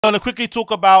I want to quickly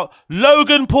talk about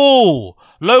Logan Paul.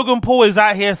 Logan Paul is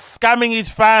out here scamming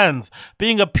his fans,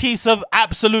 being a piece of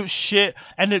absolute shit,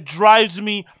 and it drives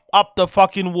me up the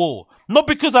fucking wall. Not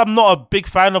because I'm not a big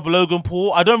fan of Logan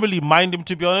Paul. I don't really mind him,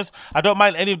 to be honest. I don't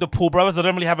mind any of the Paul brothers. I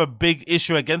don't really have a big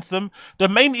issue against them. The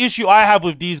main issue I have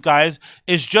with these guys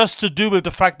is just to do with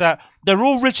the fact that they're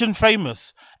all rich and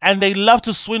famous, and they love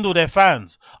to swindle their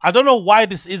fans. I don't know why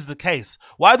this is the case.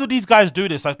 Why do these guys do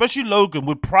this? Especially Logan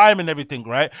with Prime and everything,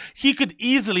 right? He could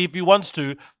easily, if he wants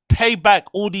to, pay back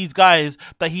all these guys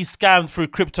that he scammed through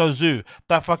CryptoZoo,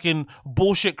 that fucking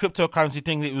bullshit cryptocurrency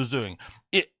thing that he was doing.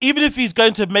 Even if he's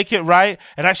going to make it right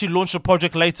and actually launch the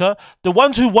project later, the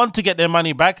ones who want to get their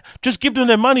money back, just give them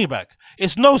their money back.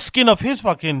 It's no skin off his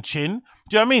fucking chin.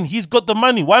 Do you know what I mean? He's got the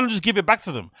money. Why not just give it back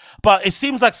to them? But it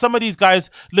seems like some of these guys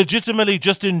legitimately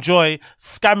just enjoy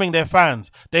scamming their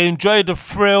fans. They enjoy the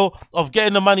thrill of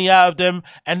getting the money out of them,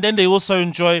 and then they also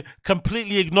enjoy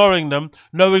completely ignoring them,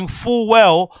 knowing full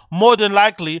well, more than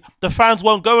likely, the fans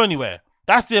won't go anywhere.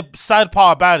 That's the sad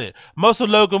part about it. Most of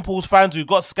Logan Paul's fans who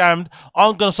got scammed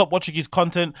aren't going to stop watching his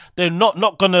content. They're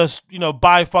not going to, you know,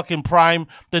 buy fucking Prime.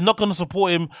 They're not going to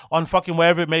support him on fucking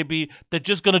wherever it may be. They're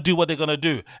just going to do what they're going to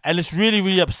do. And it's really,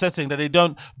 really upsetting that they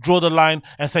don't draw the line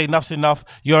and say, enough's enough.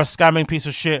 You're a scamming piece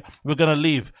of shit. We're going to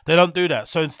leave. They don't do that.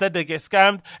 So instead they get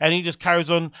scammed, and he just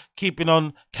carries on, keeping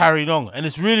on, carrying on. And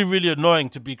it's really, really annoying,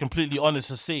 to be completely honest,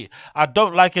 to see. I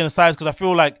don't like it in size because I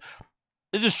feel like,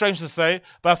 this is strange to say,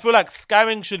 but I feel like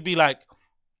scamming should be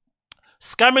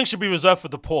reserved for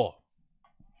the poor.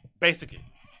 Basically,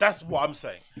 that's what I'm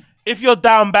saying. If you're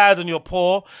down bad and you're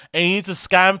poor and you need to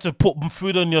scam to put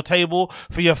food on your table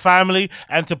for your family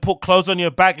and to put clothes on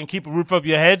your back and keep a roof over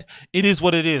your head, it is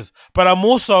what it is. But I'm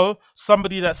also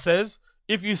somebody that says,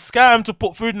 if you scam to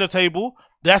put food on the table,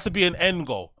 there has to be an end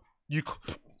goal. You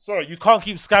can't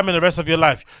keep scamming the rest of your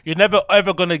life. You're never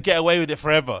ever gonna get away with it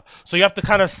forever. So you have to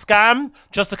kind of scam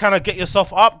just to kind of get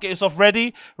yourself up, get yourself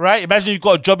ready, right? Imagine you've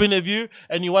got a job interview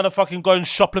and you want to fucking go and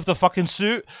shoplift a fucking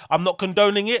suit. I'm not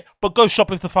condoning it, but go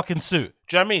shoplift a fucking suit.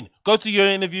 Do you know what I mean? Go to your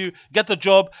interview, get the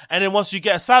job, and then once you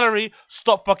get a salary,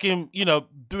 stop fucking, you know,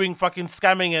 doing fucking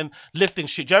scamming and lifting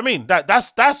shit. Do you know what I mean?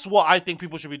 That's what I think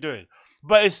people should be doing.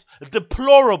 But it's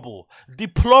deplorable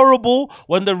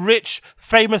when the rich,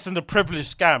 famous, and the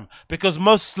privileged scam. Because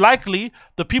most likely,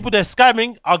 the people they're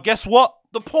scamming are, guess what?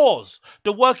 The poors,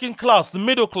 the working class, the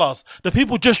middle class, the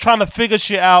people just trying to figure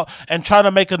shit out and trying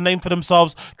to make a name for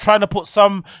themselves, trying to put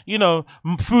some, you know,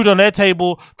 food on their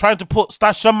table, trying to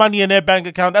stash some money in their bank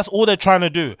account. That's all they're trying to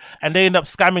do. And they end up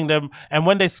scamming them. And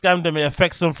when they scam them, it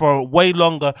affects them for way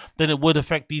longer than it would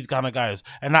affect these kind of guys.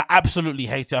 And I absolutely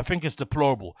hate it. I think it's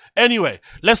deplorable. Anyway,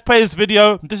 let's play this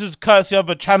video. This is courtesy of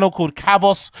a channel called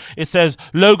Cavos. It says,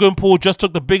 Logan Paul just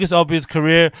took the biggest of his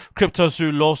career,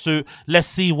 CryptoZoo lawsuit. Let's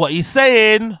see what he's saying.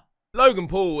 Logan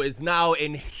Paul is now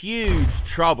in huge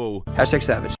trouble. Hashtag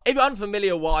savage. If you're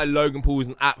unfamiliar why Logan Paul is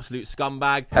an absolute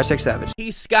scumbag, Hashtag savage. he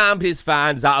scammed his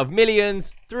fans out of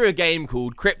millions through a game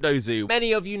called CryptoZoo.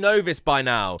 Many of you know this by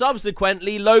now.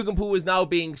 Subsequently, Logan Paul is now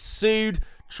being sued,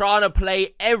 trying to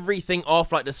play everything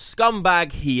off like the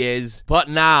scumbag he is. But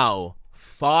now,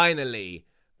 finally,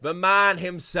 the man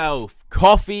himself,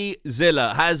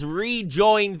 CoffeeZilla, has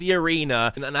rejoined the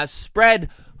arena and has spread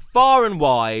far and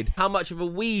wide how much of a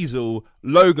weasel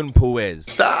Logan Paul is.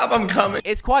 Stop, I'm coming.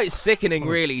 It's quite sickening,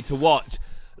 really, to watch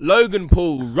Logan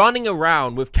Paul running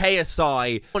around with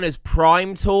KSI on his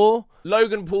Prime tour.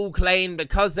 Logan Paul claimed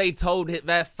because they told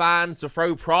their fans to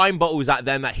throw Prime bottles at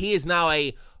them that he is now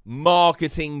a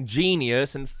marketing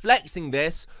genius, and flexing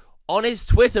this on his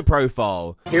Twitter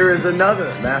profile. Here is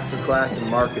another masterclass in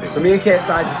marketing. So me and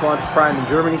KSI just launched Prime in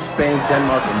Germany, Spain,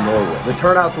 Denmark, and Norway. The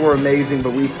turnouts were amazing,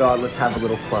 but we thought, let's have a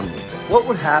little fun with this. What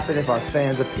would happen if our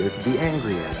fans appeared to be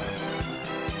angry at us?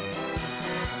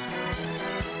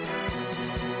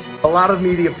 A lot of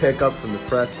media pickup from the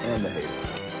press and the haters.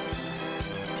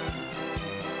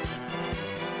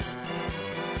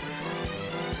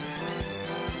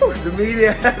 The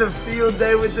media had a field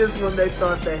day with this one. They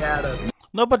thought they had us.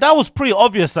 No, but that was pretty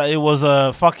obvious that it was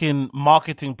a fucking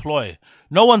marketing ploy.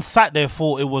 No one sat there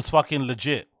thought it was fucking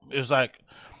legit. It was like,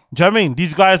 do you know what I mean?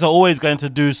 These guys are always going to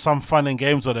do some fun and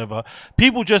games, whatever.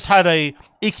 People just had a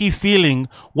icky feeling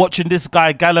watching this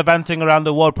guy gallivanting around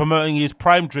the world promoting his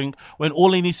Prime drink when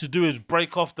all he needs to do is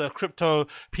break off the crypto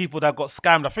people that got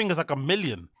scammed. I think it's like 1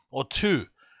 million or 2.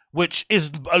 Which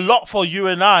is a lot for you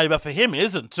and I, but for him it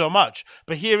isn't so much.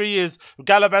 But here he is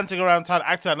gallivanting around town,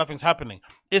 acting like nothing's happening.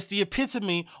 It's the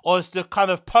epitome, or it's the kind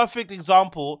of perfect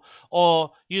example,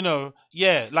 or, you know,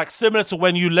 yeah, like similar to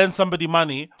when you lend somebody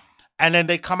money and then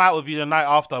they come out with you the night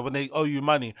after when they owe you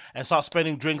money and start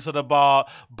spending drinks at the bar,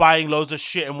 buying loads of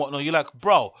shit and whatnot. You're like,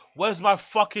 bro, where's my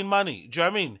fucking money? Do you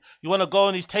know what I mean? You want to go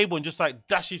on his table and just like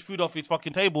dash his food off his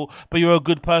fucking table, but you're a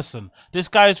good person. This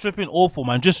guy is flipping awful,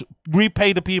 man. Just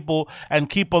repay the people and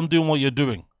keep on doing what you're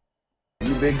doing.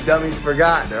 You big dummies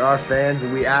forgot. There are fans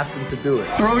and we asked them to do it.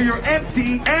 Throw your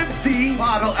empty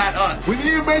bottle at us. We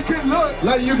need to make it look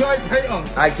like you guys hate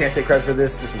us. I can't take credit for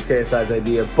this. This was KSI's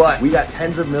idea, but we got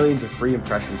tens of millions of free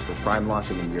impressions for Prime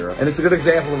launching in Europe. And it's a good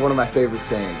example of one of my favorite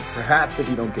sayings. Perhaps if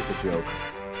you don't get the joke,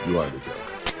 you are the joke.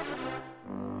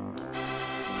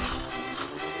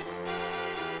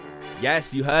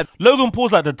 Yes, you heard. Logan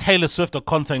Paul's like the Taylor Swift of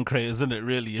content creators, isn't it,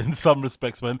 really, in some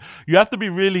respects, man? You have to be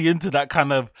really into that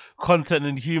kind of content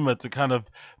and humor to kind of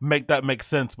make that make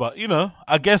sense. But, you know,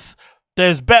 I guess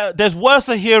there's worse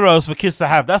heroes for kids to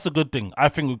have. That's a good thing, I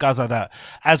think, with guys like that.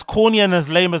 As corny and as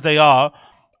lame as they are,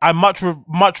 I much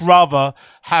rather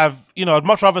have, you know, I'd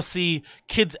much rather see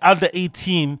kids under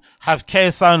 18 have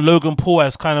KSI and Logan Paul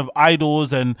as kind of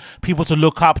idols and people to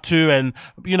look up to and,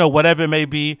 you know, whatever it may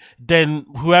be, than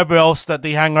whoever else that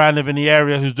they hang around with in the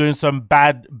area who's doing some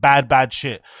bad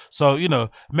shit. So, you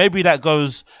know, maybe that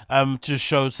goes to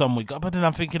show some weak. But then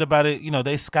I'm thinking about it, you know,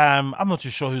 they scam. I'm not too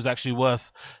sure who's actually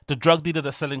worse. The drug dealer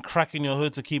that's selling crack in your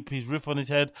hood to keep his roof on his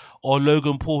head, or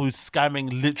Logan Paul who's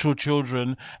scamming literal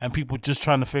children and people just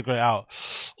trying to figure it out.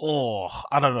 Oh,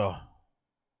 I don't know.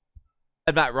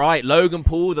 That right, Logan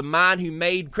Paul, the man who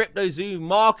made CryptoZoo,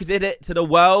 marketed it to the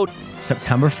world.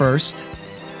 September 1st,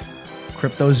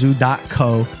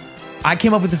 CryptoZoo.co. I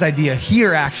came up with this idea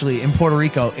here, actually, in Puerto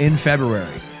Rico in February.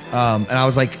 And I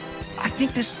was like, I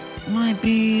think this might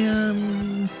be a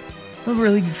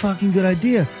really fucking good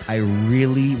idea. I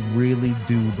really, really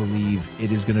do believe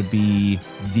it is going to be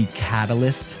the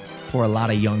catalyst for a lot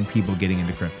of young people getting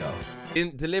into crypto.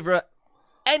 Didn't deliver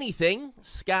anything,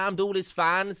 scammed all his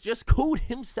fans, just called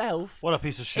himself what a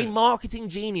piece of shit, a marketing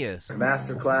genius.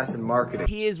 Masterclass in marketing.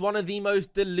 He is one of the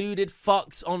most deluded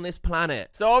fucks on this planet.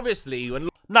 So obviously, when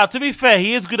now, to be fair,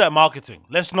 he is good at marketing.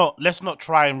 Let's not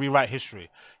try and rewrite history.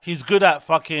 He's good at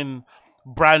fucking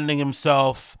branding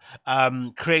himself,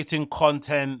 creating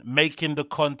content, making the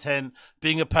content,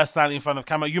 being a personality in front of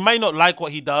camera. You may not like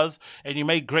what he does, and you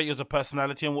may grate you as a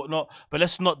personality and whatnot, but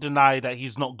let's not deny that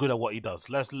he's not good at what he does.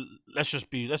 Let's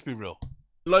be real.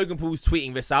 Logan Paul's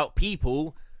tweeting this out,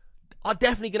 people are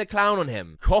definitely going to clown on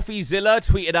him. CoffeeZilla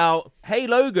tweeted out, "Hey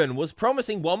Logan was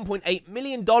promising $1.8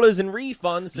 million in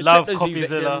refunds to CryptoZoo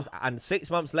victims, and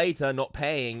 6 months later not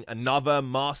paying another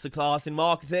masterclass in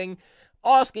marketing,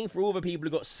 asking for all the people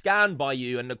who got scammed by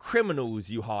you and the criminals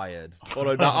you hired."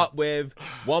 Followed that up with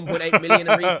 $1.8 million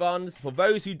in refunds. For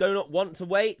those who do not want to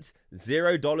wait,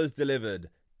 $0 delivered.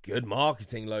 Good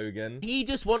marketing, Logan. He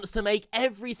just wants to make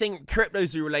everything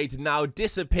CryptoZoo related now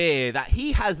disappear, that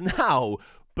he has now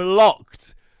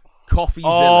blocked CoffeeZilla.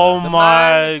 Oh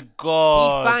my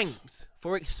God. He thanked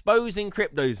for exposing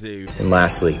CryptoZoo. And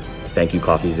lastly, thank you,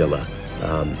 CoffeeZilla.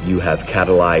 You have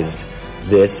catalyzed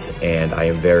this, and I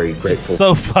am very grateful. It's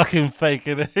so fucking fake,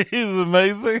 isn't it? He's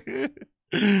amazing.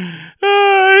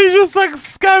 He's just like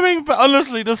scamming. But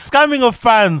honestly, the scamming of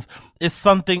fans is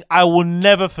something I will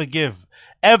never forgive.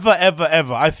 Ever, ever,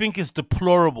 ever. I think it's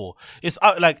deplorable. It's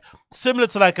like similar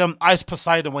to like Ice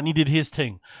Poseidon when he did his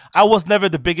thing. I was never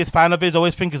the biggest fan of his. I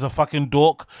always think he's a fucking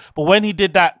dork. But when he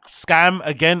did that scam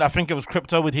again, I think it was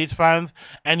crypto with his fans,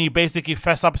 and he basically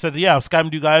fessed up and said, "Yeah, I've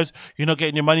scammed you guys. You're not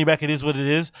getting your money back. It is what it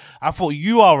is." I thought,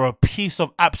 you are a piece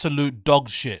of absolute dog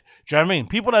shit. Do you know what I mean?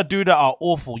 People that do that are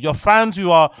awful. Your fans who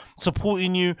are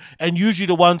supporting you and usually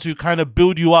the ones who kind of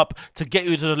build you up to get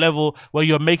you to the level where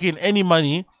you're making any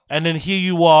money, and then here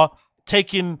you are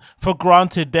taking for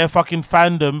granted their fucking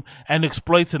fandom and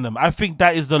exploiting them. I think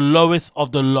that is the lowest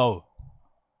of the low.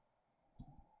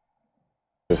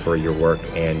 For your work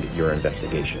and your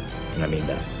investigation, and I mean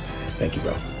that. Thank you,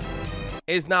 bro.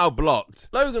 Is now blocked.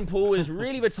 Logan Paul is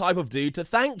really the type of dude to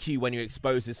thank you when you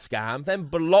expose his scam, then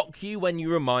block you when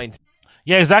you remind him.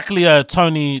 Yeah, exactly,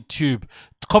 Tony Tube.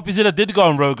 CoffeeZilla did go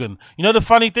on Rogan. You know, the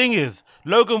funny thing is,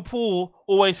 Logan Paul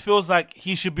always feels like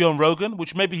he should be on Rogan,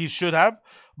 which maybe he should have.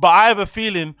 But I have a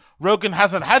feeling Rogan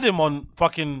hasn't had him on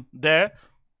fucking there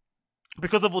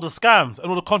because of all the scams and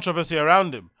all the controversy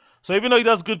around him. So even though he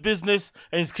does good business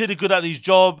and he's clearly good at his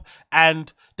job,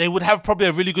 and they would have probably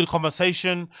a really good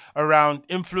conversation around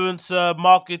influencer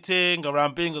marketing,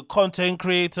 around being a content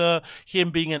creator, him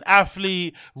being an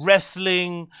athlete,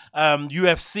 wrestling,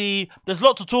 UFC. There's a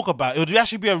lot to talk about. It would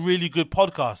actually be a really good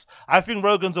podcast. I think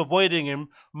Rogan's avoiding him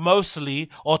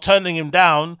mostly or turning him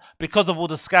down because of all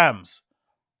the scams.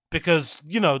 because,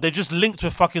 you know, they're just linked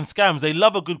with fucking scams. They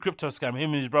love a good crypto scam,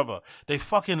 him and his brother. They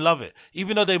fucking love it.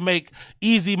 Even though they make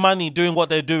easy money doing what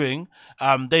they're doing,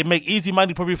 they make easy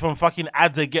money probably from fucking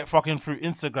ads they get fucking through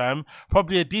Instagram,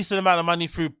 probably a decent amount of money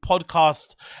through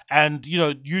podcast and, you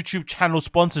know, YouTube channel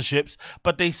sponsorships,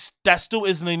 but that still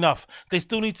isn't enough. They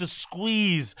still need to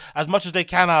squeeze as much as they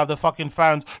can out of the fucking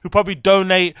fans who probably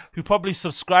donate, who probably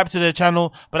subscribe to their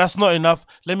channel, but that's not enough.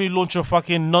 Let me launch a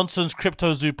fucking nonsense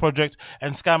CryptoZoo project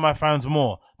and scam my fans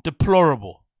more.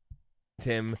 Deplorable.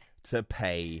 Him to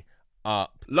pay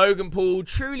up. Logan Paul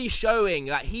truly showing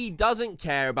that he doesn't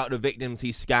care about the victims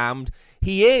he scammed.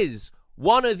 He is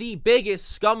one of the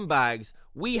biggest scumbags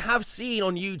we have seen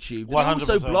on YouTube. He 100%.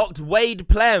 also blocked Wade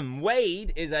Plem.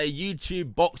 Wade is a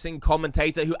YouTube boxing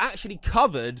commentator who actually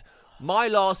covered my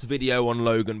last video on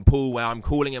Logan Paul where I'm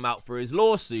calling him out for his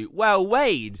lawsuit. Well,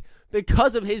 Wade,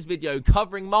 because of his video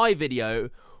covering my video,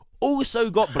 also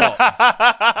got blocked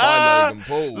by Logan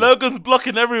Paul. Logan's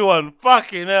blocking everyone.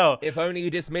 Fucking hell. If only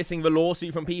dismissing the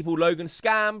lawsuit from people Logan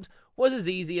scammed was as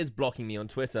easy as blocking me on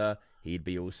Twitter, he'd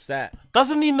be all set.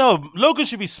 Doesn't he know? Logan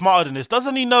should be smarter than this.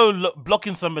 Doesn't he know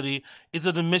blocking somebody is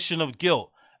an admission of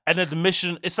guilt? An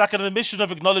admission, it's like an admission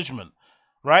of acknowledgement,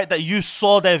 right? That you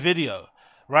saw their video,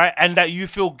 right? And that you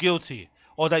feel guilty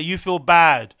or that you feel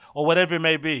bad or whatever it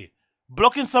may be.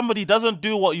 Blocking somebody doesn't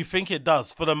do what you think it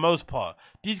does for the most part.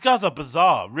 These guys are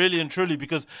bizarre, really and truly,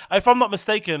 because if I'm not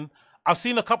mistaken, I've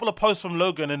seen a couple of posts from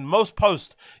Logan, and most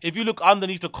posts, if you look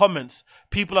underneath the comments,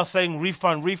 people are saying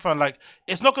refund, refund. Like,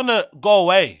 it's not going to go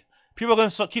away. People are going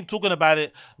to keep talking about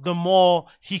it the more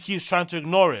he keeps trying to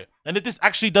ignore it. And if this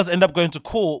actually does end up going to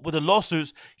court with the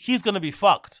lawsuits, he's going to be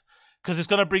fucked, because it's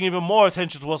going to bring even more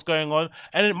attention to what's going on,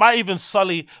 and it might even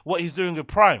sully what he's doing with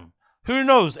Prime. Who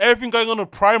knows? Everything going on with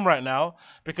Prime right now,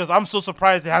 because I'm so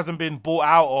surprised it hasn't been bought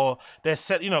out or they're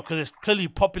set, you know, because it's clearly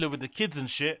popular with the kids and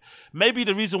shit. Maybe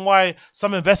the reason why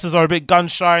some investors are a bit gun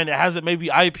shy and it hasn't maybe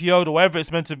IPO'd or whatever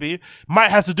it's meant to be might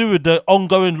have to do with the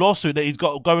ongoing lawsuit that he's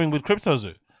got going with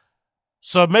CryptoZoo.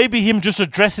 So maybe him just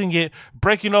addressing it,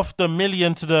 breaking off the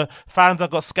million to the fans that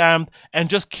got scammed and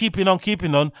just keeping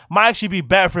on might actually be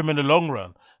better for him in the long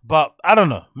run. But I don't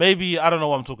know. Maybe I don't know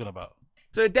what I'm talking about.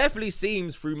 So it definitely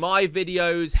seems through my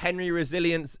videos, Henry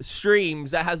Resilience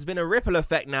streams, there has been a ripple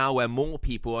effect now where more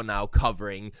people are now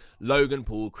covering Logan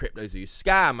Paul CryptoZoo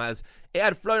scam, as it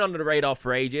had flown under the radar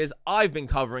for ages. I've been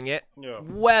covering it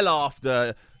well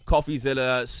after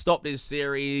CoffeeZilla stopped his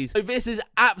series. So this is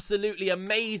absolutely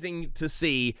amazing to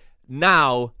see.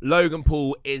 Now Logan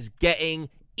Paul is getting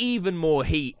even more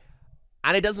heat,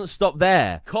 and it doesn't stop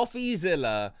there.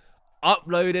 CoffeeZilla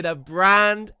uploaded a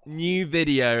brand new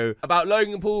video about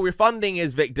Logan Paul refunding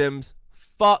his victims.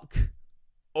 Fuck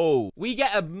all. We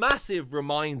get a massive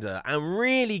reminder and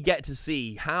really get to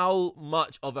see how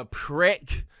much of a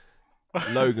prick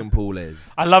Logan Paul is.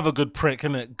 I love a good prick,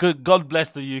 innit? Good. God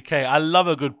bless the UK. I love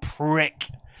a good prick.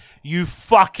 You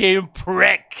fucking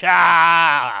prick.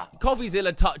 Ah!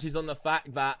 CoffeeZilla touches on the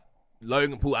fact that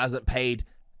Logan Paul hasn't paid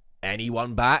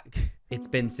anyone back. It's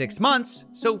been 6 months,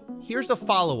 so here's a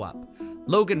follow-up.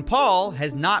 Logan Paul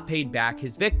has not paid back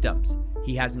his victims.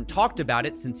 He hasn't talked about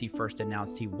it since he first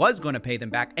announced he was going to pay them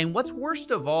back. And what's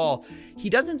worst of all, he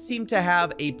doesn't seem to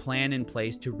have a plan in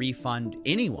place to refund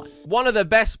anyone. One of the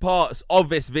best parts of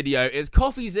this video is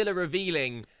CoffeeZilla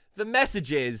revealing the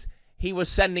messages he was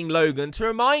sending Logan to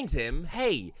remind him,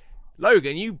 hey,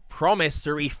 Logan, you promised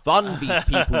to refund these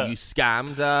people you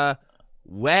scammed.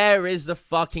 Where is the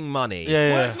fucking money?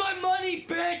 Where's my money,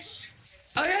 bitch?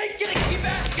 I ain't gonna give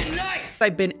back a knife.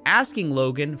 I've been asking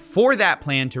Logan for that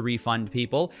plan to refund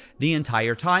people the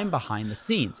entire time behind the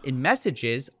scenes in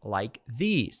messages like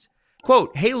these.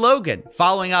 Quote, hey Logan,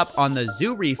 following up on the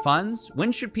zoo refunds,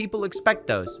 when should people expect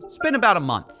those? It's been about a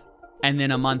month. And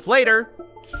then a month later,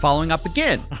 following up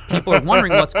again. People are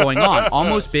wondering what's going on.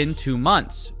 Almost been 2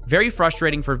 months. Very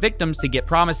frustrating for victims to get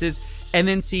promises and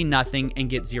then see nothing and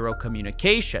get zero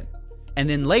communication. And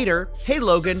then later, hey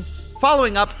Logan,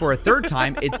 following up for a third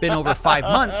time, it's been over 5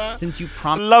 months since you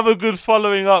promised. Love a good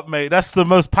following up, mate. That's the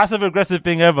most passive-aggressive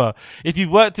thing ever. If you've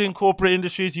worked in corporate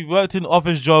industries, you've worked in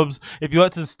office jobs, if you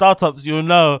worked in startups, you'll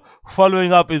know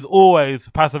following up is always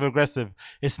passive-aggressive.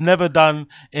 It's never done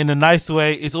in a nice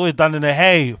way. It's always done in a,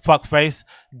 hey, fuckface,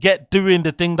 get doing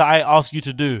the thing that I asked you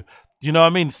to do. You know what I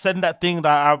mean? Send that thing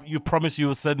that you promised you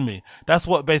would send me. That's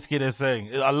what basically they're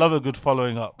saying. I love a good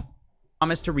following up.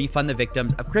 Promised to refund the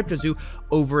victims of CryptoZoo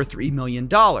over $3 million.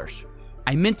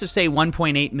 I meant to say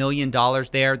 $1.8 million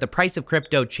there. The price of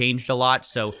crypto changed a lot,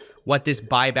 so what this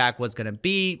buyback was going to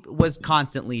be was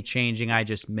constantly changing. I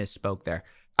just misspoke there.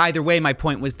 Either way, my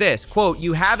point was this, quote,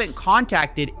 you haven't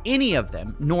contacted any of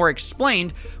them, nor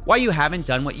explained why you haven't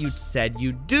done what you said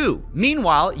you'd do.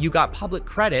 Meanwhile, you got public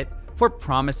credit for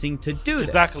promising to do this.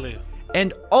 Exactly.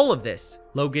 And all of this,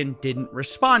 Logan didn't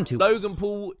respond to. Logan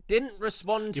Paul didn't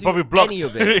respond to probably blocked. any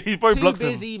of it. He probably Too blocked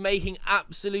him. busy making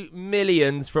absolute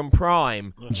millions from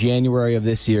Prime. January of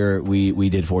this year, we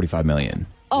did 45 million.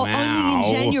 Oh, only in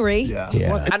January?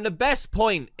 Yeah. And the best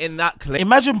point in that clip,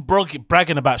 Imagine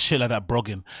bragging about shit like that,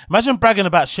 Imagine bragging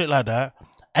about shit like that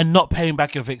and not paying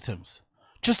back your victims.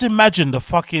 Just imagine the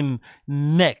fucking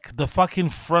neck, the fucking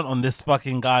front on this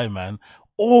fucking guy, man.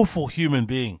 Awful human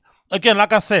being. Again,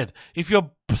 like I said, if you're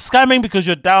scamming because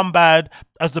you're down bad,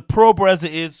 as the prober as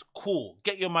it is, cool.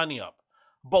 Get your money up.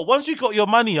 But once you got your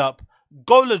money up,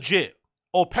 go legit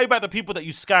or pay back the people that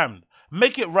you scammed.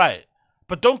 Make it right.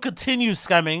 But don't continue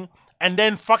scamming and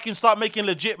then fucking start making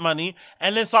legit money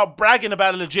and then start bragging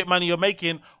about the legit money you're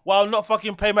making while not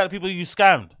fucking paying back the people you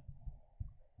scammed.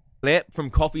 clip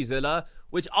from CoffeeZilla,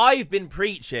 which I've been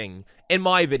preaching in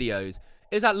my videos,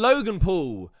 is that Logan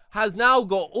Paul has now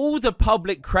got all the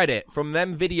public credit from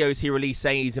them videos he released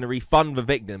saying he's going to refund the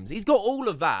victims. He's got all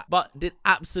of that, but did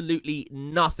absolutely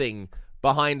nothing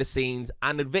behind the scenes,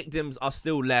 and the victims are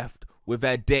still left with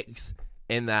their dicks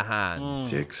in their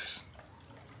hands. Dicks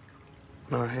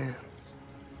in our hands.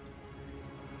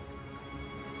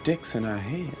 Dicks in our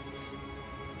hands.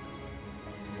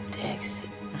 Dicks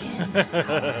in our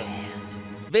hands.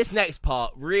 This next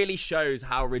part really shows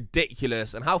how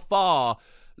ridiculous and how far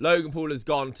Logan Paul has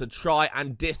gone to try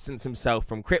and distance himself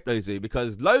from CryptoZoo,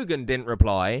 because Logan didn't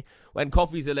reply when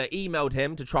CoffeeZilla emailed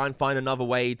him to try and find another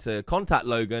way to contact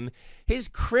Logan. His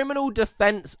criminal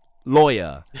defense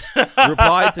lawyer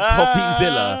replied to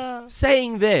CoffeeZilla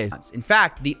saying this. In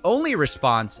fact, the only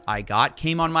response I got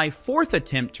came on my 4th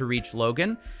attempt to reach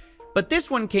Logan, but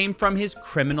this one came from his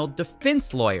criminal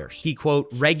defense lawyers. He, quote,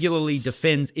 regularly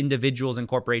defends individuals and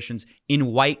corporations in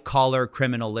white-collar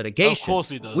criminal litigation. Of course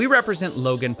he does. We represent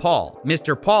Logan Paul.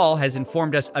 Mr. Paul has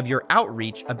informed us of your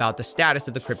outreach about the status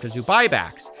of the CryptoZoo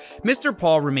buybacks. Mr.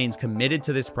 Paul remains committed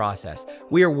to this process.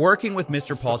 We are working with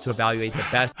Mr. Paul to evaluate the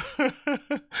best...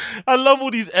 I love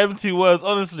all these empty words,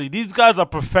 honestly. These guys are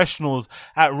professionals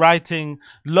at writing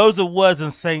loads of words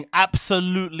and saying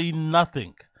absolutely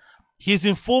nothing. He's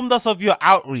informed us of your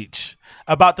outreach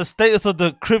about the status of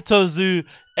the CryptoZoo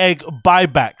egg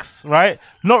buybacks, right?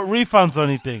 Not refunds or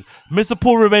anything. Mr.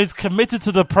 Paul remains committed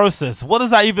to the process. What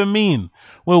does that even mean?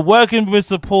 We're working with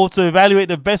Mr. Paul to evaluate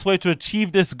the best way to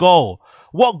achieve this goal.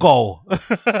 What goal?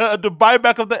 The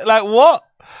buyback of the... Like, what?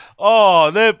 Oh,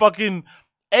 they're fucking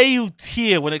A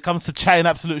tier when it comes to chatting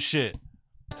absolute shit.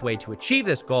 way to achieve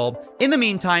this goal. In the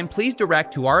meantime, please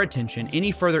direct to our attention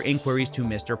any further inquiries to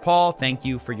Mr. Paul. Thank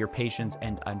you for your patience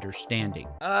and understanding.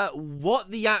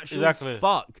 What the actual Exactly.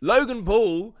 fuck? Logan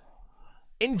Paul,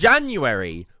 in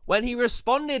January, when he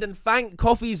responded and thanked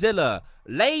CoffeeZilla,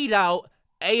 laid out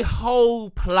a whole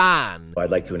plan.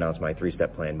 I'd like to announce my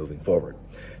 3-step plan moving forward.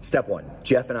 Step 1,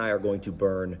 Jeff and I are going to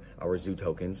burn our Zoo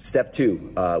tokens. Step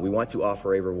 2, we want to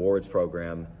offer a rewards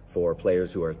program for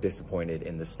players who are disappointed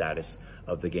in the status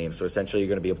of the game. So essentially, you're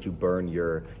going to be able to burn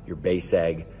your base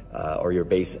egg or your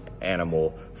base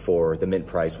animal for the mint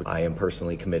price. I am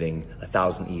personally committing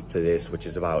 1,000 ETH to this, which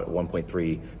is about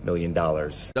 $1.3 million.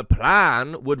 The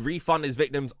plan would refund his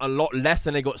victims a lot less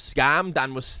than they got scammed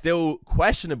and was still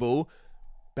questionable.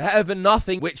 Better than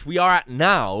nothing, which we are at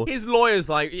now. His lawyer's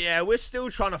like, yeah, we're still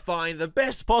trying to find the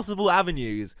best possible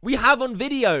avenues. We have on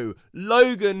video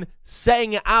Logan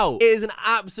setting it out. It is an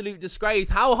absolute disgrace.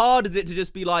 How hard is it to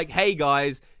just be like, hey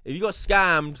guys, if you got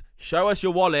scammed, show us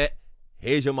your wallet,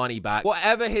 here's your money back.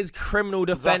 Whatever his criminal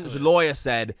defense lawyer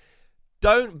said,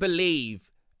 don't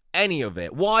believe any of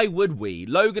it. Why would we?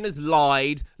 Logan has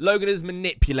lied. Logan has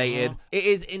manipulated. It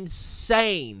is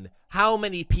insane how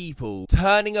many people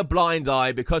turning a blind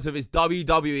eye because of his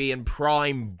WWE and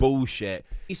Prime bullshit.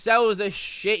 He sells a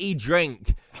shitty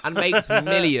drink and makes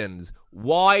millions.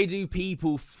 Why do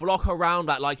people flock around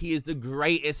that like he is the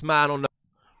greatest man on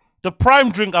The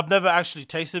Prime drink I've never actually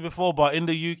tasted before, but in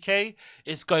the UK,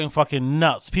 it's going fucking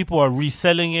nuts. People are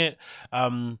reselling it.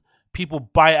 People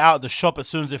buy it out of the shop as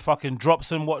soon as it fucking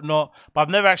drops and whatnot. But I've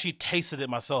never actually tasted it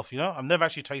myself, you know? I've never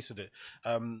actually tasted it.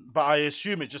 But I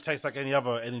assume it just tastes like any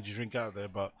other energy drink out there,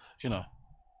 but, you know.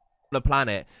 the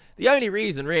planet. The only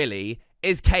reason, really,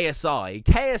 is KSI.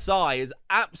 KSI is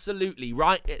absolutely,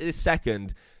 right at this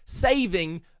second,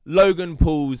 saving Logan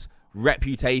Paul's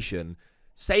reputation.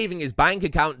 Saving his bank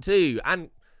account, too. And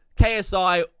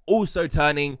KSI also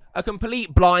turning a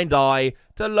complete blind eye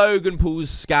to Logan Paul's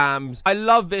scams. I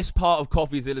love this part of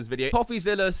CoffeeZilla's video.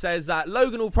 CoffeeZilla says that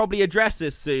Logan will probably address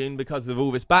this soon because of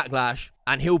all this backlash,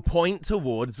 and he'll point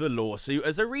towards the lawsuit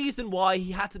as a reason why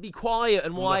he had to be quiet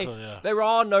and why there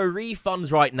are no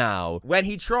refunds right now, when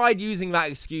he tried using that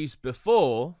excuse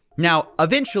before. Now,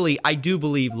 eventually, I do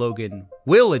believe Logan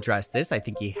will address this. I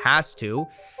think he has to.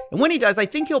 And when he does, I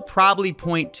think he'll probably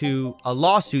point to a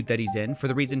lawsuit that he's in for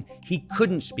the reason he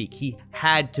couldn't speak. He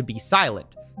had to be silent.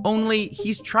 Only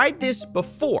he's tried this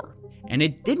before, and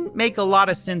it didn't make a lot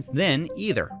of sense then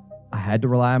either. I had to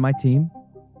rely on my team.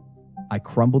 I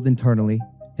crumbled internally,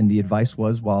 and the advice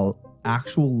was, while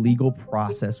actual legal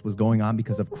process was going on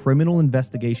because of criminal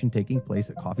investigation taking place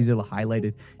that CoffeeZilla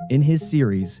highlighted in his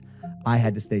series, I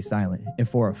had to stay silent. And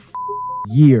for a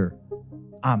year,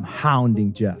 I'm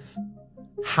hounding Jeff.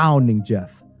 How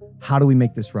do we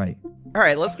make this right? All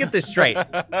right, let's get this straight.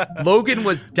 Logan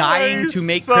was dying to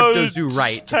make CryptoZoo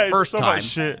right the first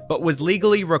time, but was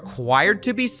legally required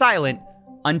to be silent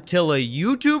until a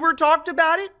YouTuber talked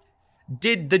about it?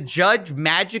 Did the judge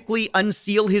magically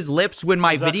unseal his lips when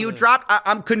my video dropped?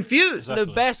 I'm confused. The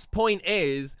best point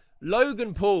is,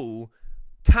 Logan Paul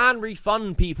can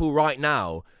refund people right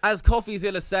now. As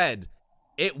CoffeeZilla said,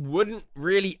 it wouldn't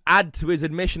really add to his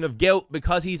admission of guilt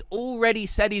because he's already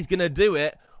said he's going to do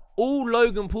it. All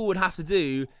Logan Paul would have to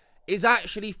do is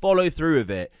actually follow through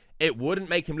with it. It wouldn't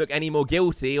make him look any more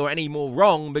guilty or any more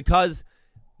wrong because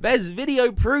there's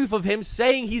video proof of him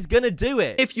saying he's going to do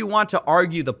it. If you want to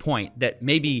argue the point that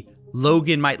maybe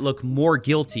Logan might look more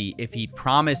guilty if he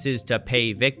promises to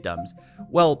pay victims,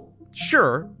 well,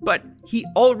 sure, but he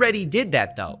already did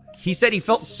that though. He said he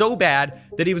felt so bad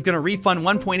that he was going to refund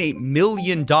 $1.8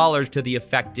 million to the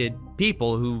affected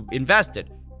people who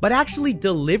invested. But actually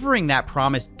delivering that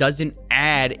promise doesn't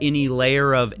add any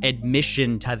layer of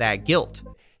admission to that guilt.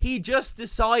 He just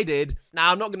decided,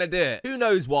 nah, I'm not going to do it. Who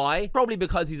knows why? Probably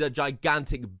because he's a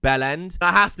gigantic bellend.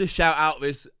 I have to shout out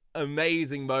this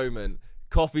amazing moment.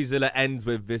 CoffeeZilla ends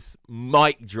with this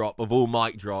mic drop of all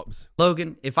mic drops.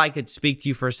 Logan, if I could speak to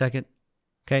you for a second.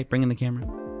 Okay, bring in the camera.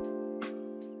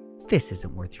 This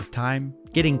isn't worth your time.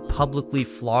 Getting publicly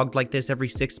flogged like this every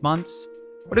 6 months?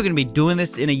 What are we going to be doing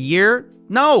this in a year?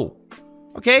 No.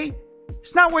 Okay?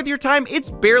 It's not worth your time. It's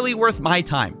barely worth my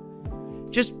time.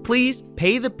 Just please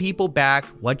pay the people back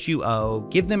what you owe.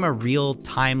 Give them a real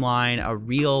timeline, a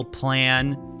real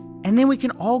plan. And then we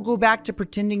can all go back to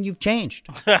pretending you've changed.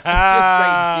 It's just great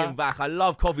to see him back. I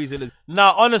love CoffeeZilla.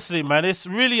 Now, honestly, man, it's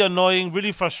really annoying,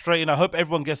 really frustrating. I hope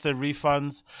everyone gets their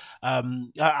refunds.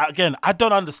 Again, I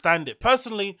don't understand it.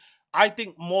 Personally, I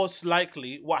think most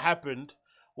likely what happened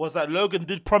was that Logan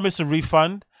did promise a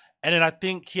refund, and then I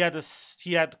think he had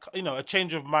a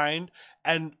change of mind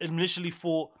and initially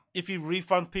thought if he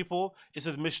refunds people, it's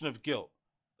an admission of guilt.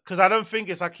 Because I don't think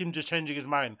it's like him just changing his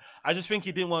mind. I just think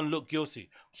he didn't want to look guilty.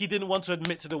 He didn't want to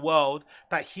admit to the world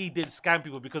that he did scam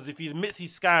people. Because if he admits he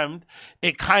scammed,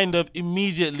 it kind of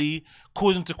immediately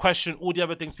calls him to question all the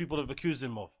other things people have accused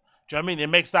him of. Do you know what I mean? It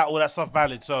makes all that stuff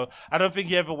valid. So I don't think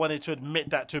he ever wanted to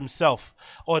admit that to himself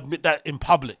or admit that in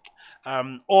public.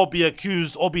 Or be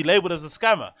accused or be labeled as a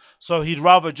scammer. So he'd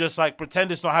rather just like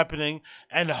pretend it's not happening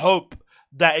and hope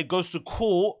that it goes to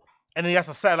court. And then he has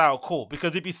to settle out of court.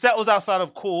 Because if he settles outside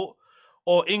of court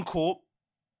or in court,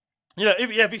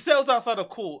 if he settles outside of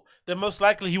court, then most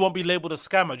likely he won't be labeled a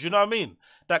scammer. Do you know what I mean?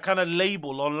 That kind of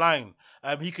label online.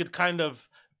 He could kind of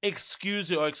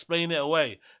excuse it or explain it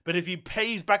away. But if he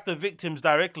pays back the victims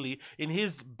directly, in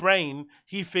his brain,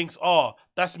 he thinks, oh,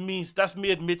 that's me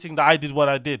admitting that I did what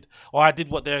I did, or I did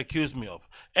what they accused me of.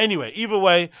 Anyway, either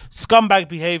way, scumbag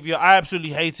behavior. I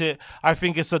absolutely hate it. I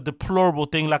think it's a deplorable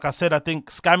thing. Like I said, I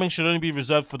think scamming should only be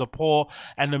reserved for the poor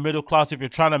and the middle class if you're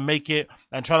trying to make it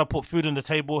and trying to put food on the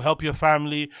table, help your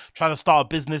family, trying to start a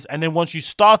business, and then once you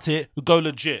start it, go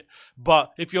legit.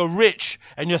 But if you're rich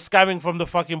and you're scamming from the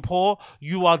fucking poor,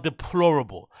 you are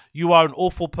deplorable. You are an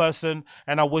awful person,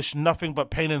 and I wish nothing but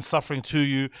pain and suffering to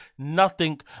you.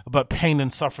 Nothing but pain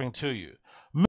and suffering to you.